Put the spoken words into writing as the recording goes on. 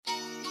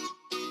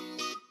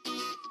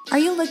Are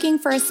you looking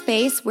for a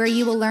space where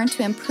you will learn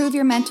to improve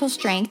your mental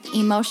strength,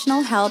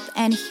 emotional health,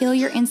 and heal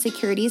your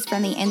insecurities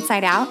from the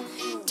inside out?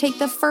 Take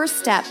the first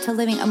step to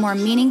living a more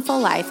meaningful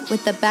life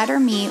with the Better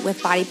Me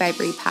with Body by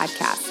Bree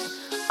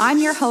podcast. I'm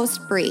your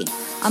host, Bree.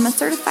 I'm a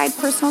certified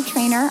personal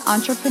trainer,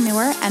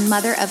 entrepreneur, and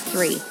mother of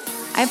 3.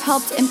 I've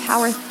helped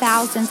empower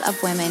thousands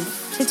of women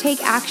to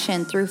take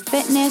action through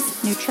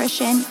fitness,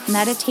 nutrition,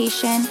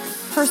 meditation,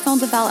 personal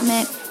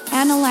development,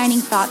 and aligning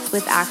thoughts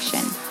with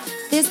action.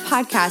 This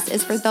podcast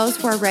is for those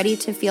who are ready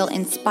to feel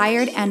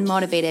inspired and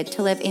motivated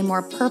to live a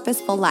more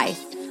purposeful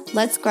life.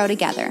 Let's grow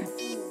together.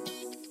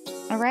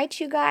 All right,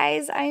 you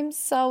guys, I'm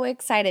so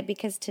excited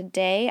because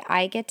today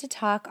I get to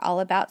talk all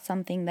about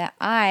something that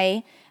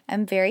I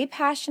am very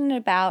passionate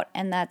about,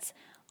 and that's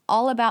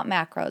all about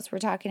macros. We're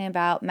talking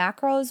about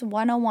Macros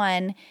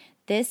 101.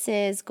 This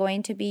is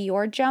going to be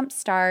your jump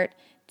start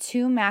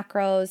to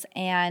macros,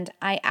 and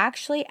I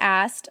actually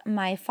asked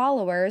my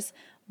followers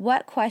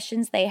what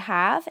questions they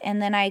have,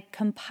 and then I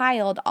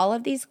compiled all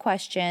of these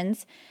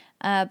questions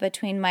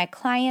between my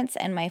clients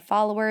and my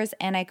followers,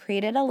 and I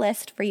created a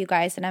list for you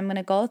guys, and I'm going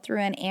to go through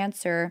and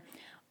answer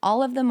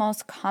all of the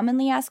most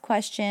commonly asked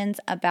questions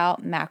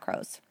about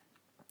macros.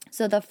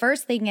 So the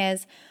first thing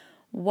is,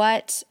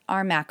 what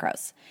are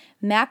macros?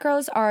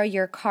 Macros are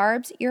your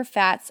carbs, your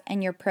fats,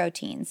 and your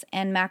proteins.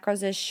 And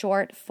macros is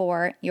short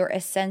for your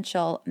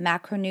essential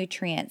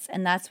macronutrients.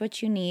 And that's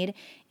what you need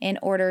in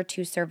order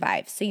to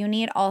survive. So you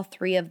need all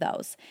 3 of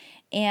those.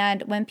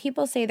 And when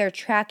people say they're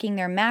tracking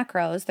their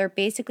macros, they're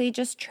basically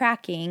just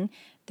tracking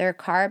their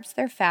carbs,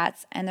 their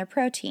fats, and their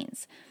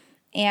proteins.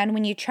 And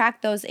when you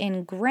track those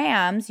in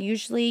grams,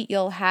 usually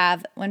you'll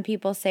have, when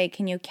people say,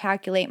 can you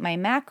calculate my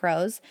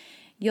macros?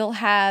 You'll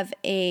have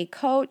a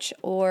coach,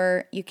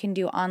 or you can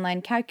do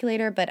online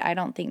calculator, but I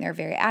don't think they're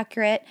very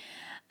accurate,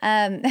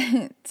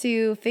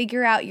 to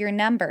figure out your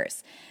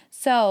numbers.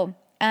 So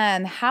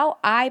how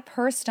I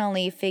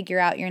personally figure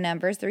out your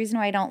numbers, the reason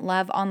why I don't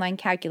love online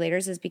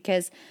calculators is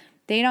because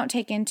they don't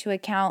take into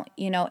account,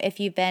 if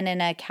you've been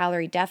in a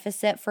calorie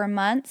deficit for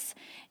months,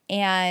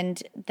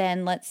 and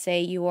then let's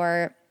say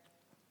it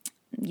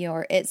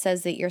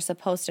says that you're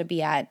supposed to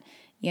be at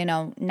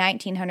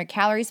 1,900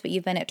 calories, but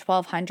you've been at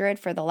 1,200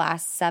 for the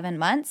last 7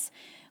 months.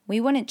 We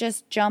wouldn't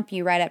just jump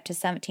you right up to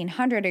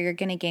 1,700, or you're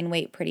going to gain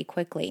weight pretty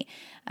quickly.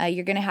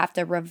 You're going to have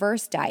to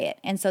reverse diet.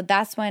 And so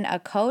that's when a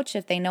coach,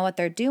 if they know what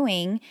they're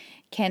doing,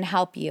 can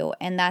help you.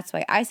 And that's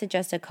why I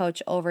suggest a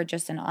coach over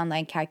just an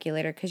online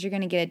calculator, because you're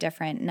going to get a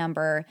different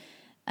number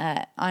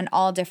on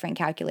all different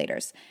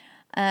calculators.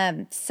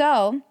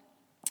 So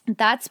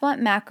that's what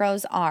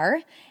macros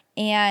are.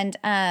 And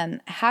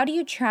how do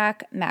you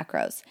track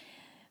macros?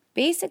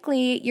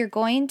 Basically, you're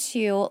going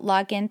to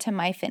log into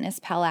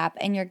MyFitnessPal app,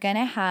 and you're going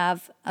to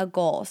have a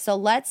goal. So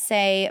let's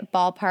say,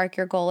 ballpark,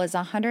 your goal is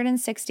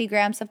 160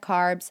 grams of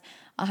carbs,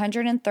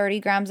 130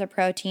 grams of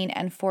protein,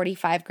 and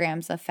 45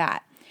 grams of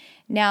fat.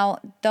 Now,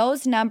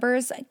 those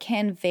numbers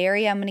can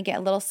vary. I'm going to get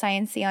a little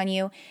sciencey on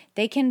you.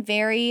 They can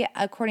vary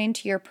according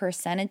to your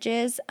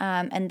percentages,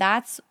 and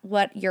that's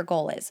what your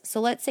goal is.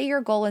 So let's say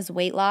your goal is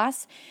weight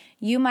loss.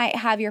 You might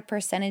have your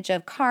percentage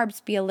of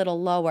carbs be a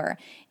little lower.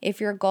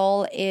 If your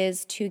goal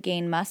is to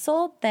gain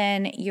muscle,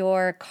 then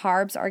your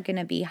carbs are going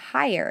to be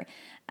higher.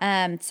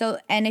 And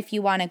if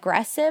you want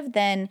aggressive,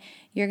 then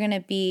you're going to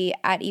be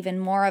at even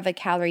more of a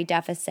calorie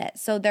deficit.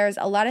 So there's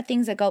a lot of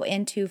things that go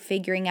into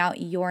figuring out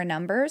your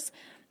numbers.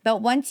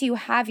 But once you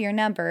have your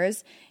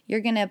numbers, you're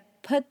going to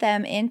put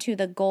them into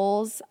the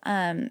goals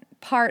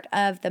part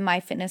of the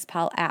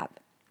MyFitnessPal app.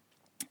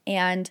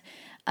 And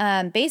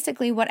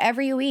basically, whatever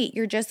you eat,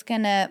 you're just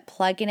going to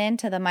plug it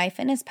into the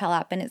MyFitnessPal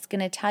app, and it's going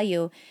to tell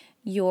you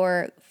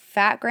your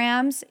fat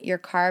grams, your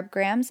carb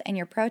grams, and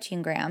your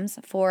protein grams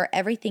for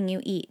everything you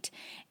eat.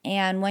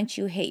 And once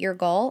you hit your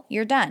goal,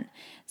 you're done.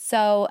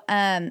 So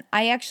I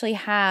actually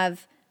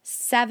have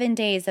 7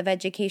 days of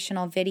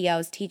educational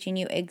videos teaching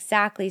you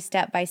exactly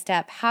step by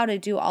step how to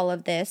do all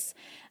of this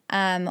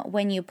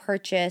when you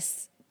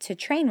purchase to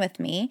train with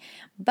me,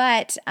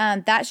 but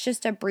that's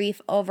just a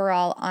brief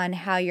overall on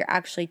how you're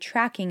actually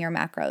tracking your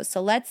macros.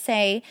 So let's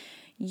say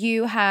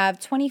you have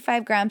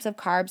 25 grams of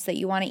carbs that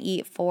you want to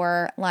eat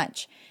for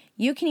lunch.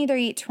 You can either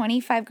eat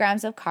 25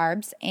 grams of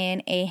carbs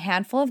in a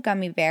handful of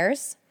gummy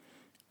bears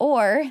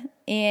or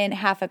in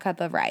half a cup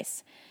of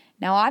rice.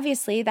 Now,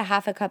 obviously, the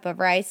half a cup of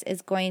rice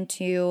is going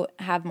to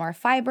have more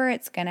fiber,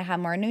 it's going to have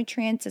more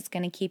nutrients, it's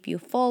going to keep you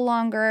full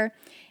longer,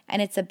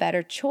 and it's a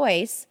better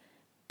choice.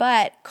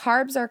 But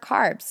carbs are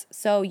carbs,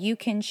 so you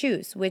can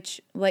choose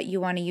what you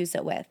want to use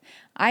it with.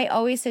 I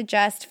always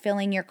suggest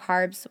filling your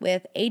carbs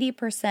with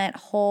 80%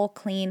 whole,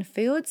 clean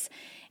foods,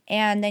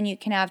 and then you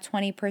can have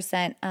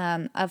 20%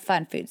 of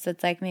fun foods. So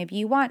it's like maybe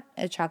you want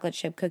a chocolate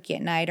chip cookie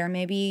at night, or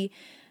maybe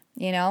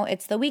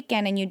it's the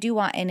weekend and you do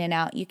want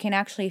In-N-Out. You can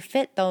actually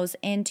fit those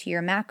into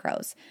your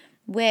macros,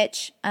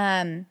 which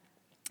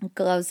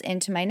goes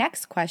into my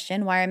next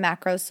question: why are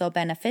macros so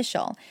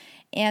beneficial?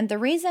 And the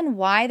reason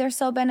why they're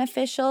so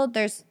beneficial,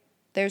 there's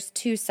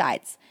 2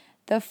 sides.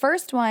 The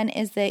first one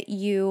is that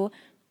you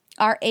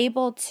are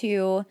able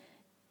to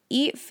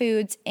eat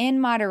foods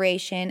in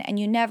moderation, and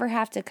you never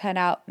have to cut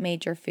out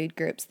major food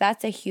groups.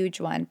 That's a huge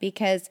one,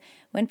 because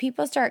when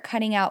people start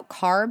cutting out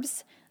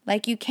carbs,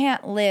 like, you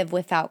can't live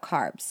without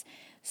carbs.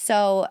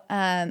 So,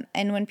 and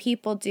when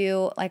people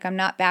do, like, I'm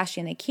not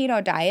bashing the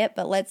keto diet,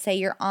 but let's say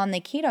you're on the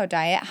keto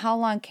diet, how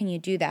long can you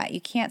do that? You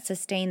can't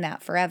sustain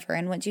that forever.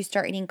 And once you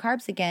start eating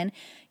carbs again,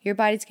 your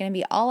body's going to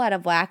be all out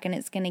of whack, and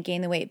it's going to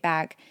gain the weight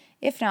back,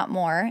 if not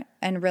more,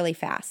 and really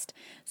fast.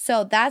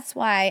 So that's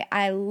why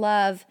I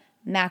love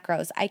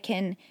macros. I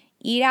can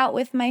eat out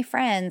with my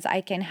friends. I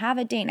can have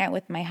a date night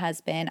with my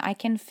husband. I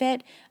can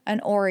fit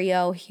an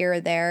Oreo here or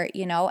there,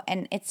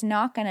 and it's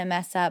not going to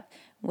mess up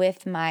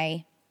with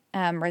my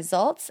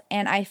results,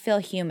 and I feel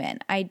human.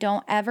 I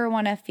don't ever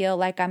want to feel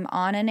like I'm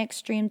on an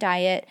extreme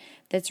diet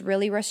that's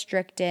really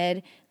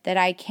restricted, that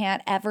I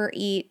can't ever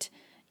eat,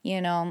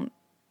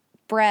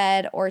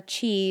 bread or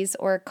cheese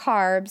or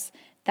carbs.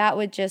 That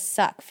would just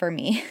suck for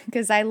me,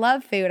 because I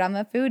love food. I'm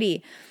a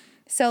foodie.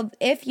 So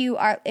if you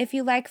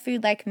like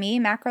food like me,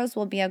 macros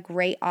will be a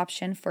great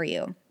option for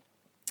you.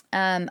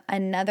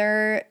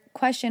 Another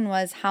question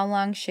was, how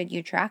long should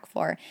you track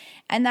for?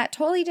 And that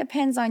totally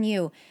depends on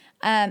you.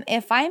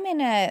 If I'm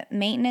in a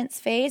maintenance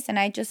phase and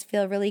I just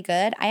feel really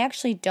good, I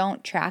actually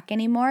don't track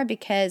anymore,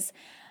 because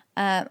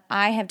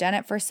I have done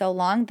it for so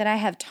long that I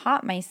have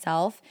taught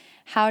myself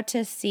how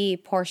to see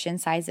portion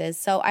sizes.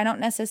 So I don't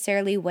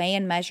necessarily weigh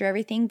and measure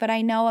everything, but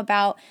I know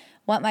about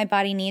what my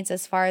body needs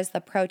as far as the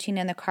protein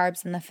and the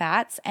carbs and the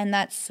fats, and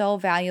that's so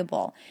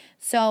valuable.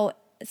 So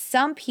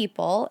some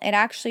people, it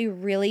actually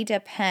really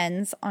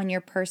depends on your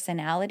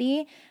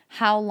personality,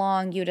 how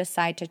long you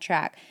decide to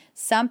track.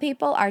 Some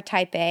people are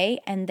type A,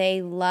 and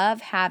they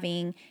love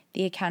having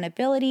the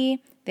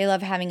accountability. They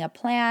love having a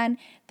plan.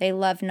 They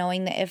love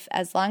knowing that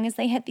as long as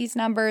they hit these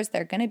numbers,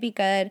 they're going to be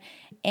good,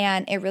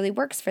 and it really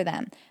works for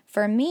them.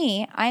 For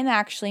me, I'm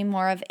actually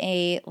more of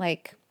a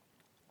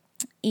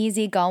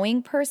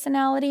easygoing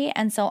personality,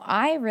 and so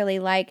I really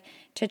like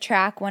to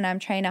track when I'm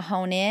trying to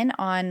hone in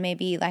on,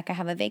 maybe like I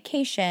have a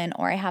vacation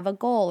or I have a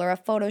goal or a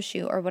photo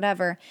shoot or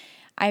whatever.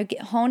 I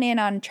hone in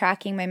on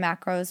tracking my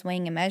macros,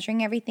 weighing and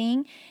measuring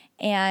everything,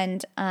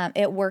 and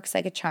it works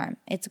like a charm.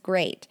 It's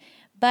great.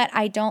 But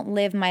I don't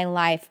live my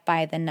life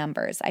by the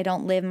numbers. I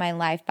don't live my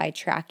life by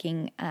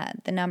tracking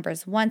the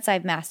numbers once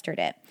I've mastered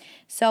it.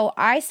 So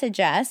I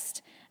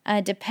suggest,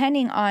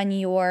 depending on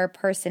your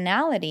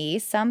personality,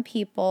 some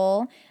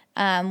people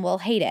will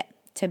hate it,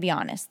 to be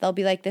honest. They'll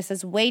be like, this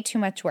is way too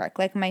much work.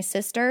 Like my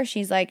sister,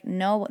 she's like,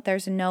 no,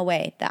 there's no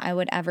way that I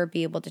would ever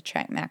be able to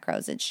track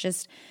macros. It's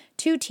just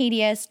too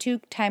tedious, too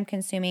time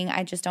consuming.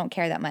 I just don't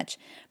care that much.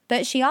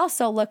 But she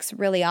also looks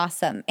really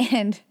awesome,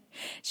 and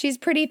she's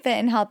pretty fit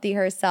and healthy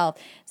herself.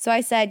 So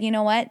I said, you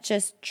know what?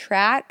 Just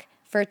track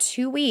for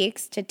 2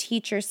 weeks to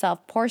teach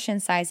yourself portion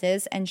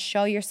sizes and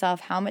show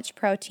yourself how much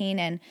protein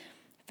and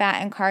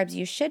fat and carbs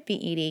you should be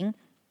eating.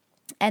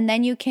 And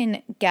then you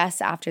can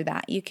guess after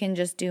that. You can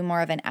just do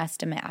more of an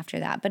estimate after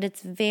that. But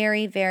it's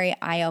very, very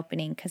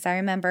eye-opening, because I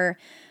remember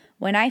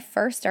when I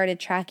first started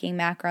tracking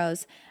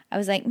macros, I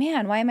was like,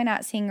 man, why am I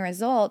not seeing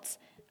results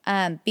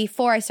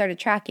before I started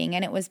tracking?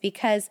 And it was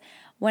because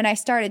when I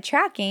started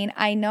tracking,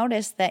 I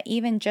noticed that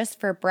even just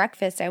for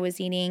breakfast, I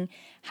was eating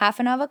half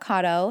an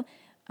avocado,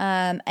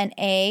 an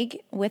egg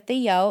with the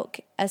yolk,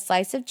 a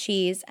slice of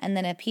cheese, and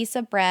then a piece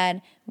of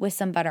bread with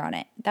some butter on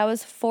it. That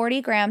was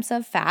 40 grams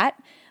of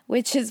fat,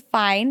 which is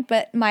fine,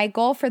 but my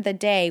goal for the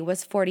day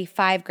was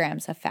 45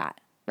 grams of fat,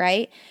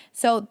 right?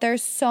 So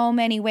there's so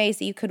many ways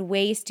that you could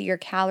waste your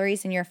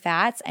calories and your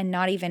fats and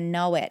not even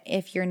know it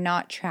if you're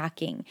not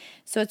tracking.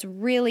 So it's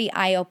really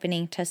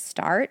eye-opening to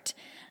start.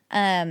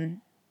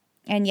 And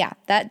yeah,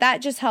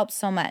 that just helps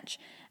so much.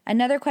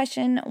 Another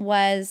question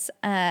was,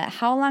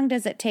 how long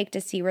does it take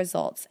to see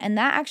results? And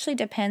that actually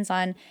depends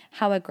on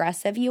how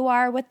aggressive you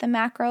are with the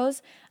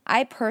macros.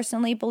 I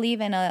personally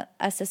believe in a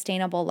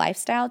sustainable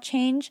lifestyle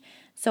change.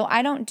 So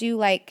I don't do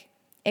like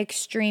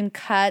extreme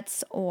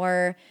cuts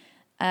or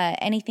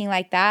anything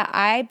like that.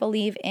 I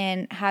believe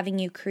in having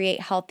you create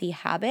healthy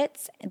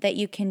habits that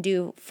you can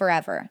do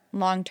forever,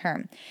 long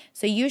term.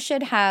 So you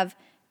should have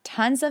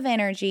tons of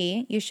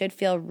energy. You should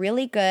feel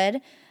really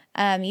good.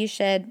 You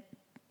should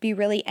be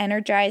really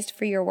energized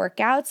for your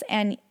workouts.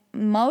 And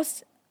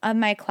most of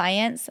my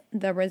clients,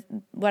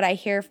 what I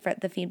hear for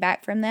the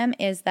feedback from them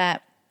is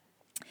that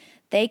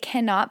they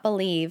cannot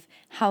believe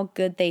how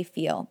good they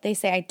feel. They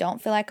say, I don't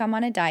feel like I'm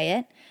on a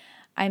diet.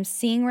 I'm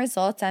seeing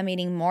results. I'm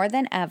eating more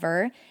than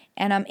ever,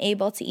 and I'm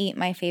able to eat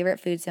my favorite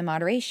foods in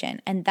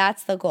moderation. And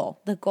that's the goal.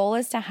 The goal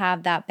is to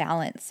have that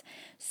balance.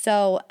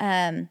 So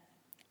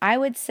I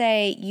would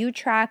say you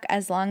track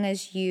as long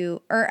as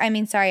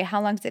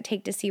how long does it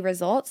take to see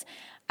results?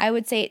 I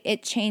would say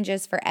it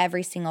changes for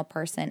every single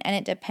person, and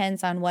it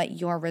depends on what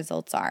your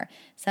results are.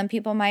 Some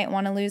people might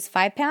want to lose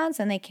 5 pounds,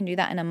 and they can do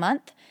that in a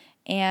month.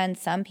 And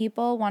some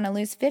people want to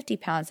lose 50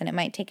 pounds and it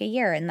might take a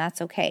year, and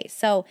that's okay.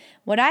 So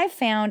what I've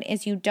found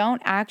is you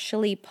don't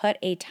actually put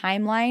a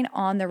timeline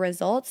on the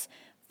results.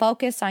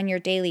 Focus on your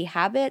daily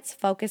habits,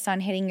 focus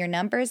on hitting your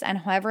numbers, and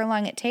however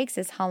long it takes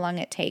is how long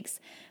it takes.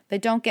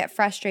 but don't get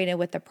frustrated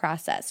with the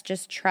process.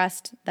 Just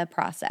trust the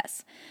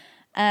process.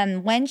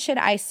 When should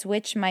I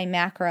switch my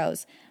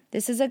macros?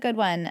 This is a good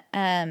one.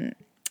 And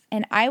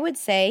I would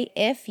say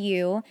if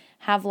you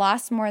have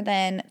lost more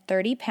than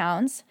 30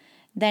 pounds,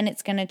 then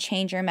it's going to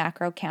change your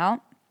macro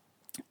count.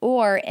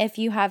 Or if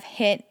you have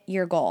hit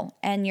your goal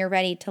and you're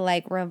ready to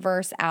like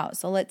reverse out.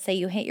 So let's say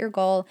you hit your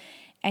goal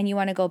and you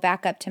want to go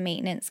back up to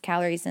maintenance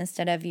calories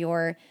instead of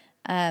your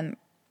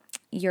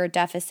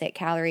deficit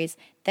calories,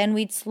 then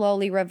we'd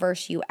slowly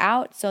reverse you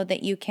out so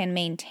that you can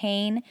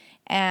maintain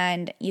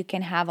and you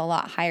can have a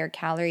lot higher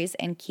calories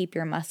and keep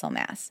your muscle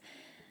mass.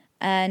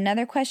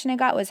 Another question I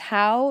got was,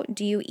 how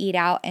do you eat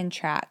out and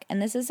track?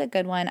 And this is a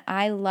good one.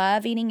 I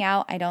love eating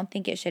out. I don't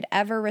think it should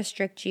ever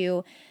restrict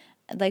you.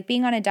 Like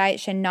being on a diet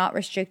should not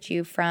restrict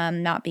you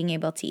from not being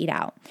able to eat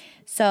out.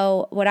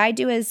 So what I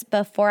do is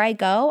before I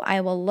go,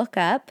 I will look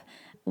up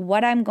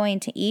what I'm going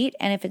to eat.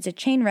 And if it's a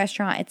chain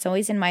restaurant, it's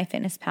always in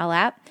MyFitnessPal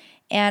app.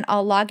 And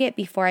I'll log it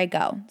before I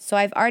go. So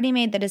I've already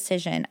made the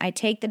decision. I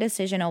take the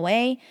decision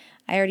away.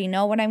 I already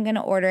know what I'm going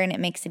to order and it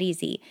makes it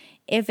easy.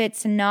 If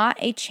it's not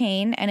a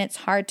chain and it's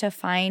hard to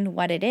find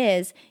what it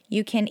is,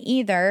 you can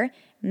either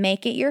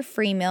make it your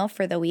free meal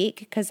for the week,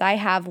 because I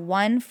have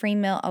one free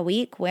meal a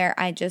week where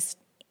I just,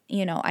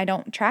 I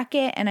don't track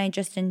it and I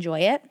just enjoy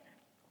it.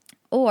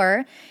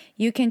 Or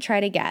you can try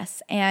to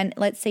guess. And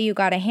let's say you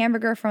got a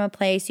hamburger from a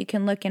place, you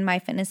can look in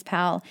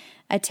MyFitnessPal,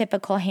 a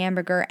typical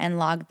hamburger, and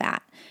log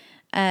that.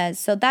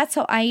 So that's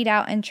how I eat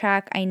out and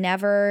track. I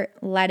never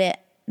let it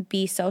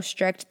be so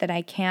strict that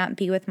I can't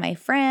be with my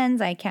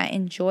friends. I can't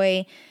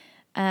enjoy,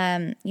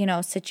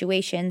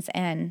 situations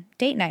and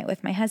date night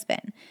with my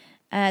husband.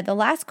 The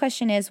last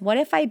question is, what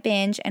if I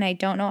binge and I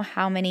don't know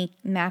how many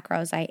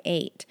macros I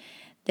ate?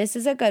 This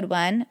is a good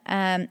one.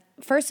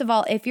 First of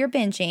all, if you're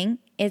binging,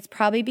 it's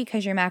probably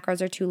because your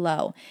macros are too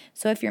low.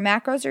 So if your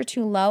macros are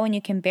too low and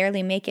you can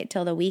barely make it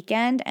till the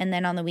weekend, and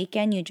then on the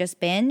weekend you just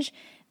binge,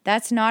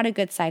 that's not a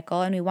good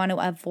cycle, and we want to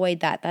avoid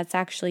that. That's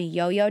actually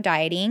yo-yo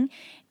dieting,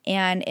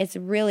 and it's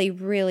really,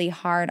 really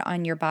hard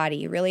on your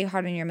body, really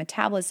hard on your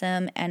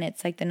metabolism, and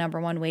it's like the number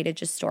one way to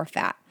just store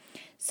fat.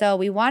 So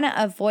we want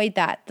to avoid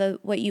that.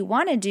 What you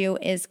want to do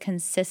is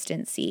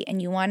consistency,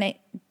 and you want to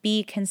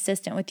be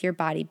consistent with your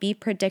body, be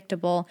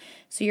predictable,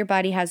 so your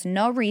body has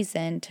no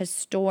reason to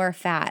store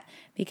fat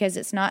because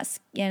it's not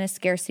in a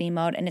scarcity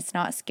mode and it's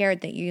not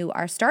scared that you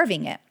are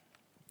starving it.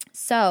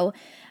 So,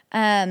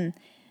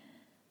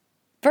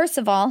 first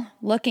of all,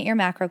 look at your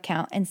macro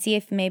count and see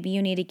if maybe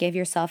you need to give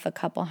yourself a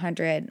couple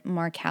hundred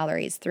more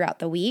calories throughout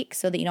the week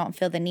so that you don't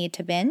feel the need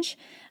to binge.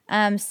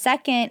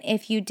 Second,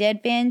 if you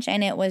did binge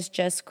and it was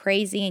just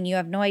crazy and you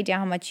have no idea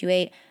how much you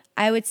ate,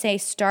 I would say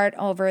start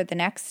over the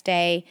next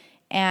day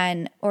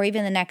or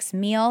even the next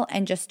meal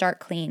and just start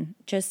clean.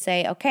 Just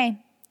say,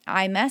 okay,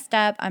 I messed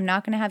up. I'm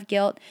not going to have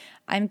guilt.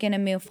 I'm going to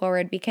move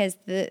forward, because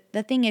the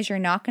thing is, you're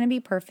not going to be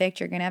perfect.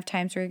 You're going to have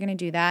times where you're going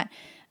to do that.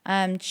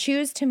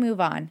 Choose to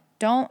move on.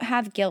 Don't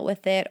have guilt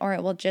with it, or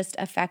it will just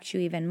affect you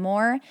even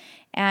more,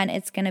 and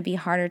it's going to be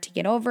harder to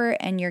get over,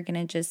 and you're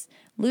going to just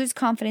lose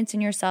confidence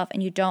in yourself,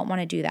 and you don't want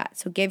to do that.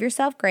 So give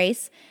yourself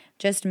grace,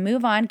 just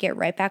move on, get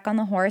right back on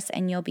the horse,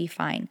 and you'll be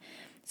fine.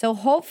 So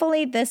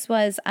hopefully this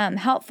was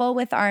helpful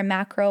with our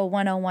Macro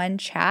 101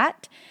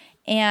 chat,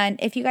 and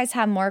if you guys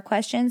have more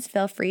questions,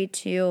 feel free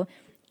to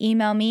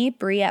email me,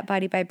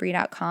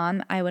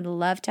 Brie@bodybybrie.com. I would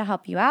love to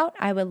help you out.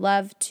 I would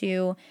love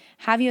to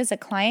have you as a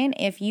client.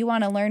 If you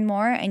want to learn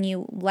more and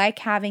you like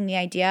having the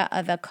idea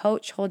of a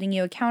coach holding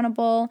you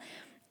accountable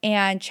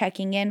and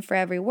checking in for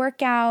every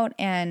workout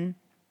and,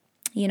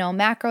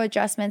 macro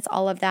adjustments,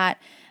 all of that,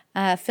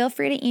 feel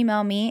free to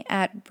email me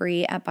at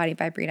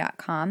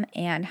Brie@bodybybrie.com,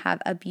 and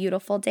have a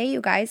beautiful day,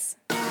 you guys.